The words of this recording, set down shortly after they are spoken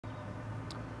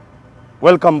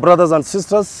Welcome, brothers and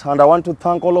sisters, and I want to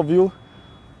thank all of you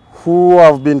who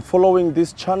have been following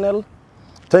this channel.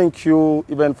 Thank you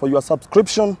even for your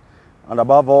subscription, and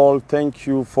above all, thank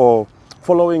you for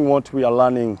following what we are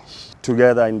learning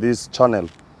together in this channel.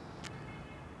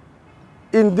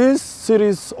 In this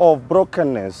series of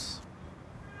Brokenness,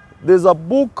 there's a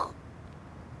book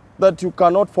that you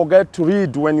cannot forget to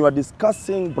read when you are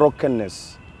discussing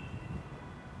brokenness.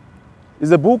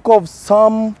 It's a book of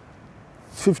Psalm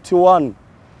 51.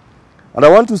 And I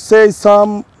want to say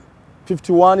Psalm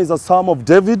 51 is a psalm of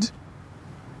David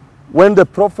when the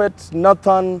prophet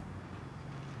Nathan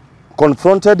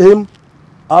confronted him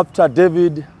after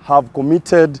David had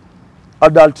committed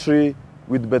adultery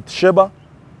with Bathsheba,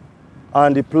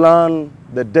 and he planned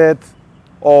the death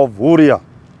of Uriah.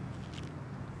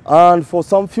 And for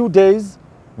some few days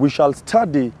we shall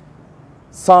study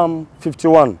Psalm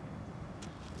 51.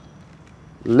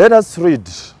 Let us read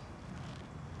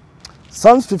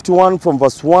Psalm 51 from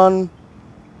verse 1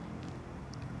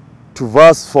 to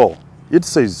verse 4. It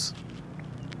says,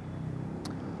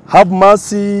 "Have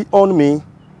mercy on me,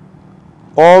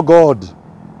 O God,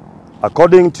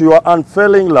 according to your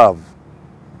unfailing love,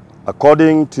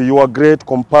 according to your great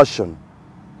compassion.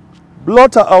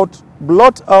 Blot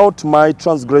out my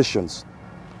transgressions,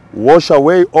 wash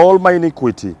away all my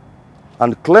iniquity,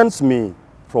 and cleanse me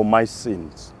from my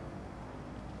sins.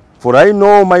 For I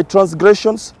know my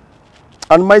transgressions,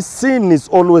 and my sin is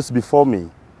always before me.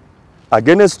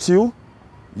 Against you,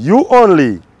 you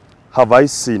only have I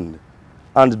sinned,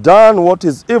 and done what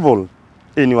is evil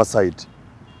in your sight,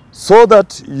 so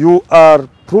that you are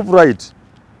proved right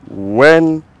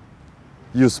when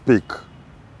you speak,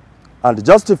 and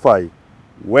justify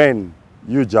when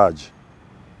you judge.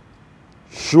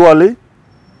 Surely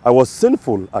I was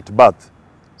sinful at birth,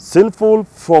 sinful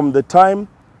from the time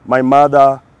my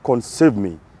mother conceived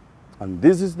me." And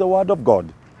this is the word of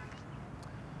God.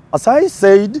 As I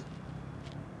said,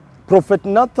 Prophet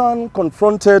Nathan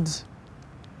confronted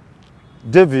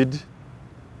David,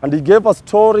 and he gave a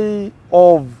story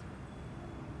of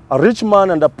a rich man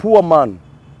and a poor man.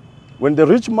 When the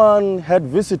rich man had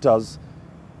visitors,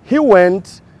 he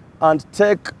went and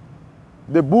took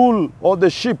the bull or the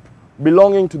sheep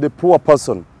belonging to the poor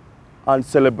person and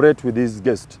celebrate with his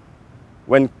guest.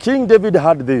 When King David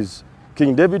heard this,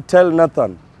 King David told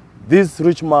Nathan, "This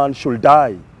rich man should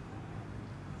die."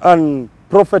 And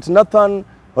Prophet Nathan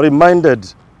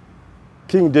reminded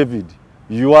King David,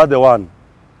 "You are the one."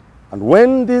 And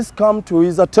when this came to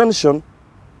his attention,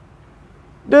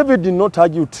 David did not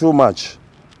argue too much.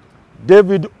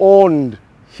 David owned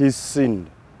his sin.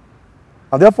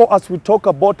 And therefore, as we talk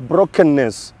about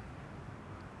brokenness,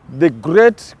 the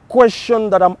great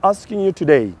question that I'm asking you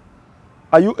today,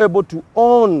 are you able to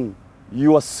own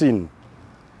your sin?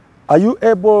 Are you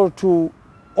able to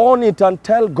own it and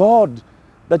tell God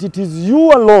that it is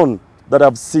you alone that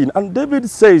have sinned? And David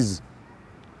says,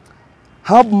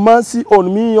 "Have mercy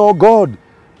on me, O God,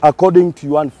 according to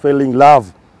your unfailing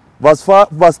love." Verse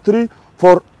 3,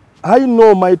 "For I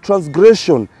know my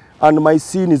transgression, and my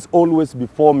sin is always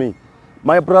before me."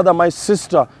 My brother, my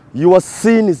sister, your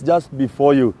sin is just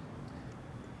before you.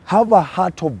 Have a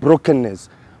heart of brokenness.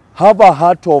 Have a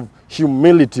heart of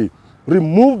humility.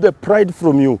 Remove the pride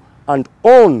from you and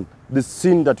own the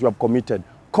sin that you have committed.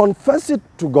 Confess it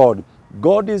to God.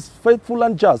 God is faithful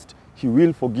and just. He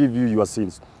will forgive you your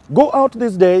sins. Go out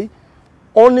this day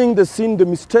owning the sin, the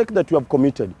mistake that you have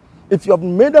committed. If you have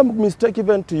made a mistake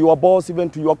even to your boss, even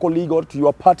to your colleague or to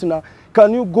your partner,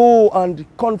 can you go and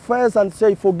confess and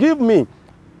say, "Forgive me.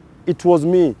 It was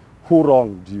me who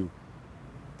wronged you."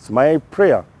 It's my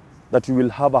prayer that you will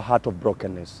have a heart of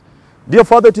brokenness. Dear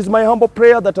Father, it is my humble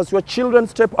prayer that as your children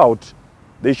step out,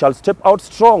 they shall step out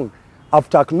strong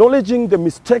after acknowledging the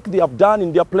mistake they have done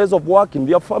in their place of work, in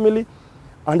their family,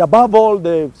 and above all,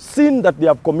 the sin that they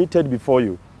have committed before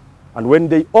you. And when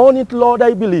they own it, Lord,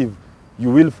 I believe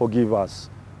you will forgive us.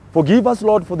 Forgive us,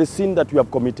 Lord, for the sin that we have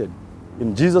committed.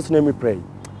 In Jesus' name we pray.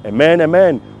 Amen,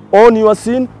 amen. Own your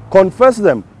sin, confess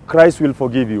them. Christ will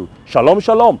forgive you. Shalom,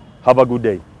 shalom. Have a good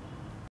day.